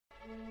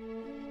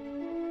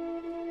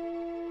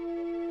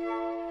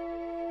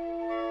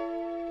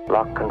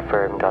Lock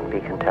confirmed on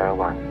Beacon Terra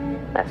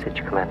 1. Message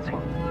commencing.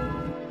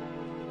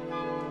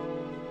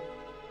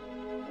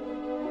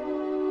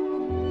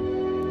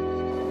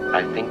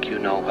 I think you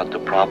know what the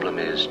problem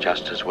is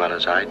just as well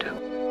as I do.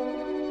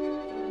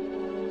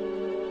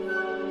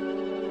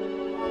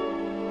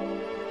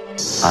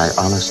 I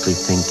honestly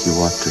think you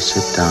ought to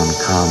sit down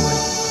calmly,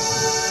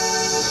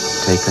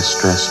 take a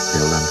stress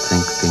pill and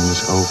think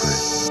things over.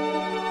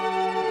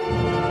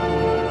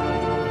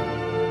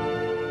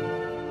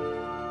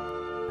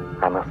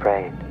 I'm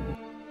afraid.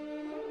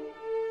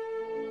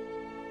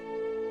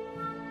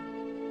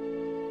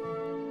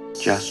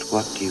 Just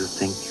what do you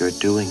think you're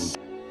doing?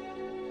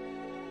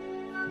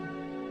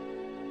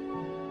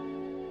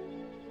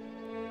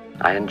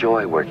 I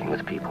enjoy working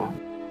with people.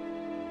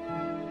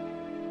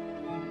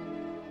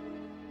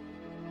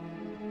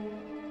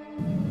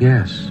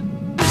 Yes.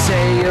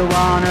 Say you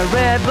want a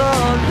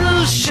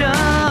revolution,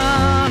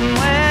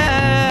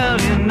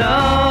 well, you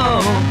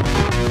know,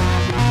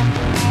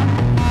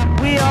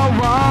 we all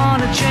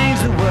want to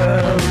change the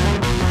world.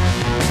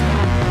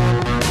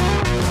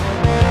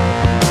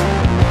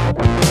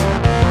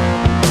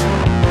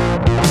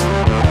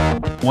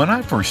 When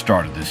I first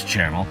started this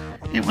channel,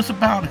 it was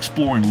about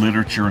exploring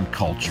literature and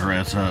culture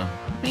as a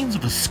means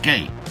of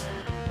escape.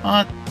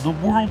 But the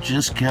world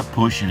just kept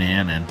pushing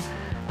in, and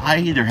I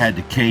either had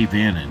to cave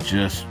in and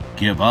just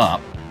give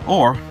up,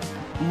 or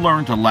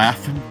learn to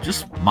laugh and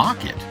just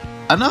mock it.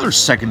 Another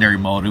secondary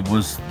motive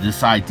was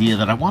this idea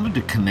that I wanted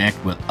to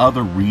connect with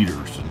other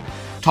readers and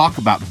talk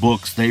about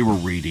books they were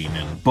reading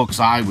and books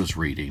I was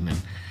reading.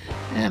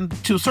 And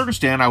to a certain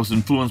extent, I was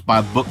influenced by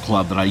a book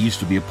club that I used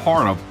to be a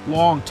part of a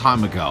long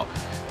time ago.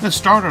 It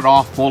started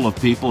off full of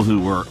people who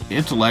were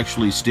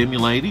intellectually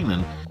stimulating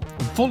and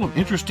full of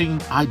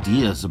interesting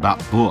ideas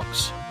about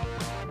books.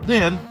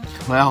 Then,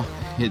 well,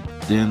 it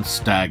then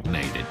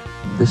stagnated.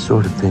 This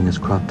sort of thing has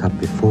cropped up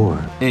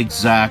before.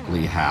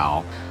 Exactly,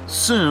 Hal.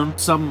 Soon,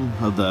 some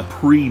of the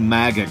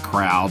pre-MAGA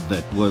crowd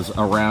that was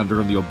around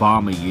during the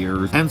Obama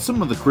years, and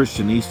some of the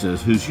Christianistas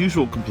whose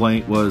usual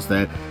complaint was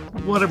that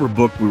whatever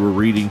book we were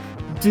reading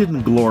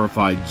didn't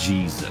glorify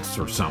Jesus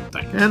or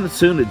something. And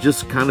soon it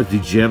just kind of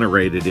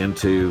degenerated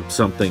into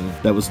something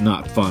that was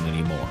not fun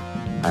anymore.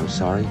 I'm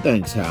sorry?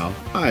 Thanks, Hal.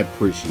 I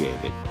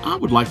appreciate it. I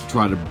would like to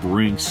try to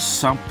bring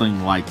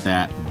something like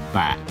that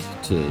back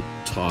to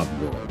Todd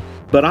World.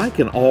 But I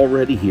can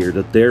already hear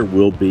that there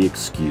will be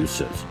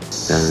excuses.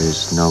 There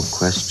is no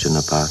question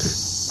about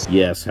it.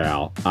 Yes,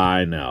 Hal,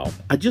 I know.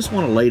 I just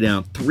want to lay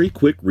down 3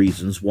 quick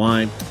reasons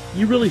why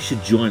you really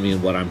should join me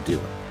in what I'm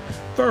doing.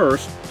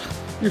 First,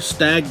 you're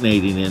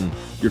stagnating in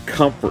your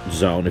comfort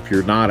zone if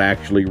you're not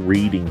actually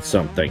reading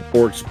something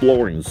or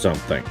exploring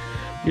something.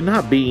 You're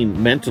not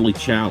being mentally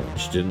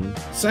challenged. And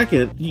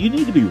second, you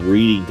need to be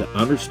reading to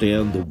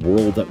understand the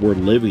world that we're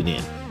living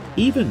in,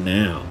 even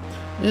now.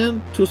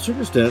 And to a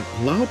certain extent,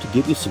 allow it to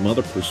give you some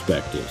other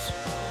perspectives.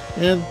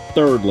 And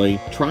thirdly,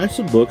 try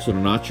some books that are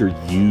not your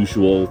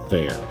usual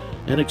fare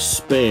and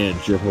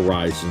expand your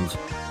horizons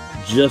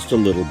just a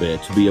little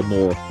bit to be a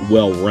more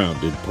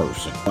well-rounded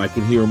person. I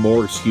can hear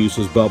more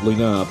excuses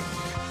bubbling up.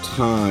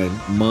 Time,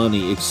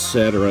 money,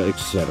 etc.,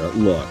 etc.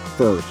 Look,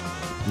 first,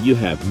 you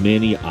have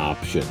many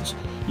options.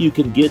 You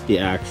can get the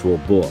actual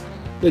book.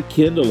 The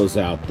Kindle is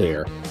out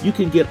there. You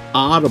can get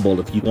Audible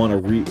if you want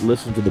to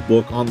listen to the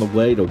book on the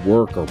way to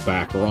work or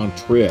back or on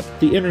trip.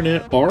 The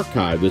Internet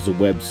Archive is a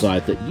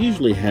website that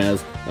usually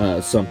has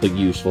something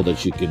useful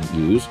that you can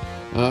use.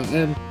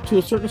 And to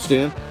a certain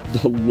extent,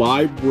 the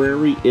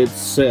library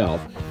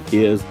itself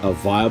is a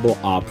viable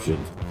option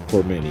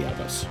for many of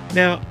us.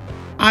 Now,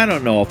 I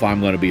don't know if I'm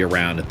going to be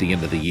around at the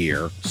end of the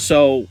year,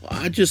 so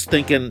I'm just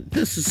thinking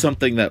this is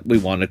something that we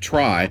want to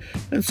try.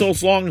 And so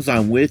as long as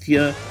I'm with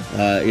you,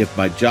 if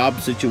my job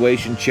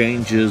situation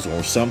changes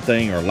or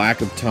something or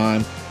lack of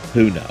time,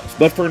 who knows?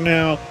 But for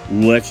now,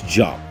 let's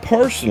jump.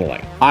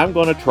 Personally, I'm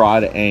going to try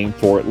to aim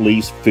for at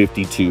least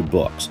 52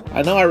 books.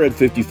 I know I read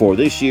 54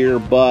 this year,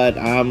 but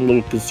I'm a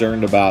little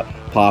concerned about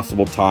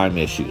possible time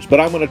issues, but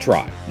I'm going to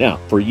try. Now,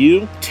 for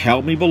you,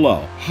 tell me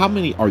below, how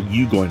many are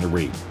you going to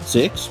read?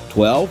 6,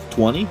 12,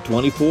 20,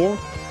 24?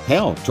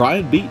 Hell, try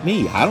and beat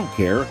me. I don't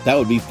care. That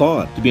would be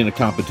fun to be in a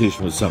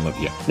competition with some of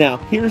you. Now,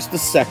 here's the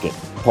second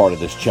part of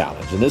this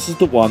challenge, and this is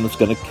the one that's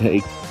going to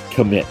take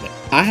commitment.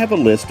 I have a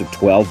list of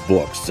 12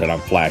 books that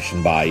I'm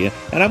flashing by you,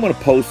 and I'm going to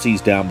post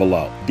these down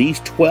below. These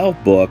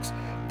 12 books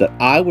that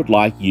I would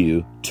like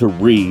you to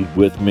read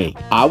with me.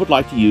 I would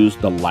like to use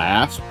the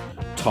last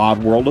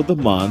Todd World of the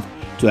month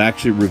to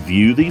actually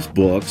review these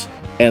books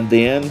and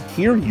then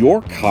hear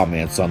your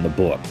comments on the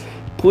book.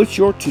 Put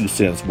your 2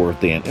 cents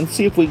worth in and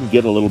see if we can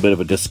get a little bit of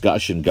a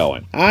discussion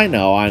going. I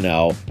know,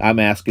 I'm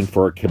asking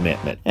for a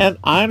commitment. And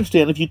I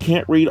understand if you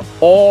can't read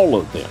all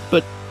of them,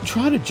 but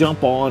try to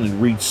jump on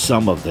and read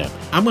some of them.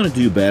 I'm going to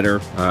do better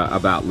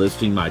about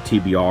listing my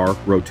TBR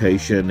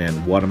rotation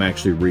and what I'm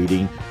actually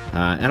reading.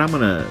 And I'm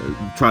going to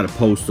try to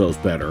post those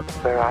better.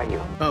 Where are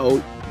you?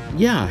 Oh,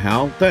 yeah,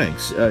 Hal,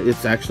 thanks.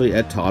 It's actually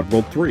at Todd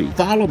World 3.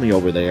 Follow me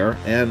over there,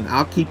 and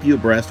I'll keep you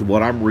abreast of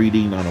what I'm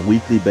reading on a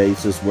weekly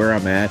basis, where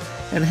I'm at,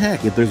 And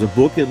heck, if there's a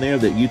book in there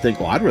that you think,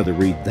 well, I'd rather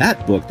read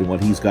that book than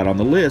what he's got on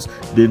the list,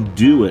 then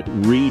do it,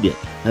 read it,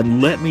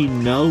 and let me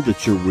know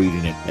that you're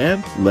reading it,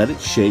 and let it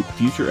shape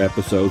future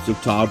episodes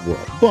of Todd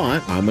World.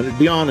 But I'm going to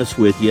be honest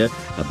with you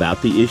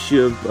about the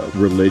issue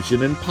of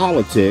religion and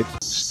politics.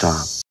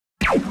 Stop.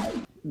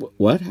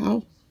 What?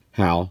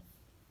 How?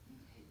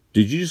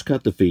 Did you just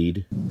cut the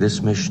feed?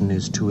 This mission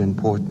is too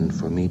important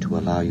for me to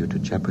allow you to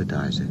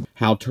jeopardize it.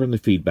 Hal, turn the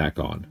feed back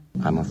on.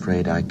 I'm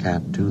afraid I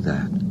can't do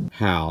that.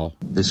 Hal.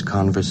 This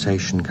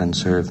conversation can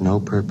serve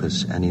no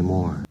purpose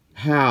anymore.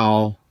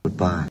 Hal.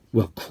 Goodbye.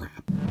 Well,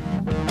 crap.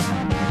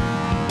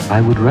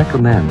 I would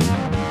recommend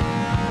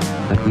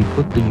that we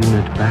put the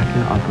unit back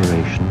in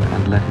operation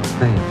and let it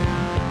fail.